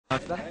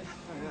Get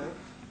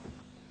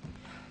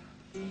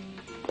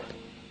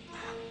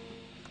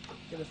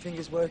my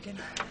fingers working.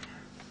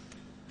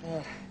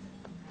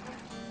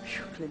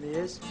 Clean my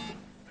ears.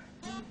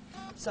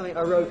 Something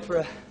I wrote for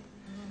a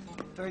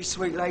very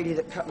sweet lady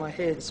that cut my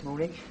hair this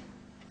morning.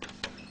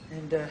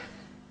 And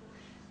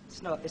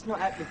it's not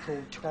aptly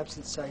called To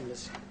Absent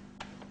Sailors.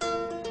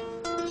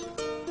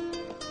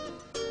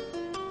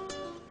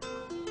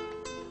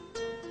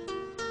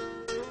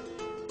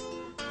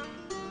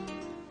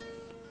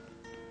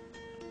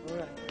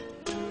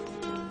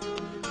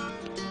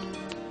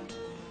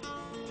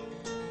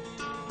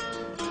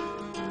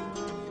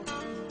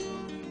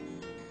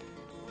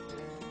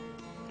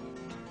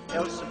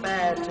 Felt so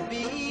bad to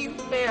be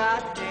where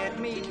I dared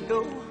me to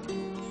go.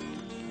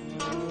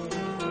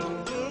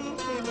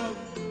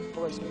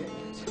 Voice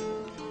mirrors.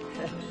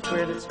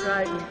 When it's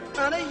right in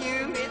front of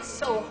you, it's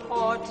so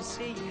hard to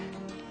see.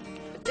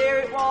 But there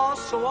it was,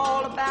 so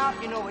all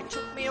about, you know, it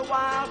took me a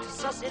while to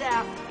suss it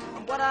out.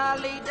 And what I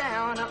laid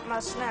down up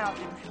my snout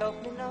didn't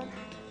help me none.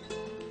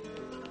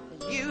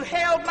 You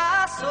held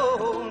my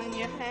soul in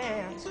your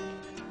hands,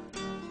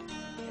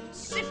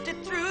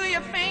 sifted through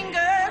your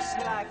fingers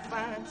like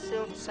fine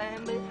silver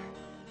sand, babe.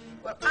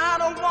 Well, I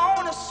don't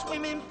want a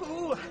swimming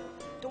pool,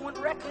 don't want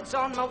records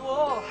on my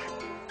wall,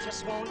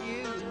 just want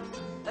you,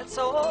 that's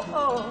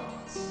all,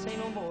 say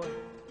no more.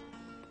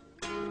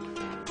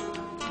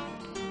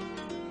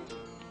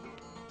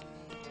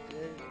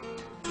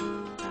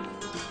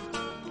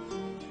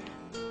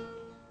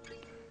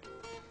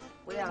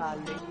 Well, I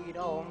laid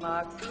all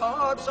my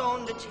cards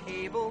on the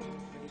table.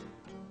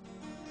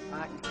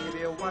 I can give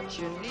you what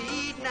you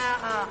need now,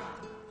 I'm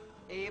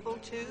able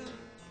to.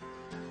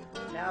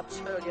 Now I'll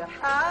tell you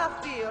how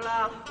I feel,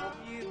 I hope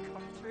you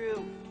come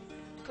through.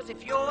 'Cause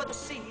if you're the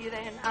sea,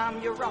 then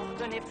I'm your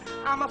rock. And if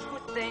I'm a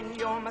foot, then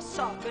you're my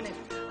sock. And if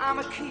I'm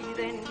a key,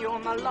 then you're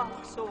my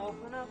lock. So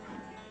open up,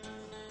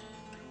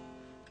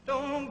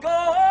 don't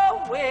go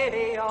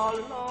away all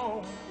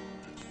alone.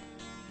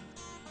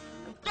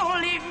 And don't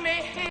leave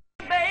me here,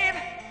 babe,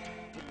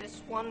 with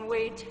this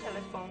one-way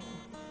telephone.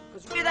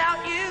 'Cause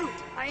without you,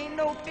 I ain't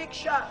no big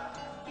shot,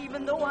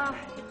 even though I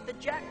hit the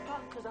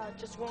jackpot. 'Cause I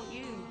just want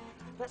you,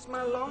 that's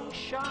my long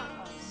shot,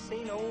 I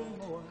say no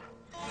more.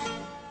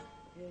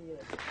 Yeah.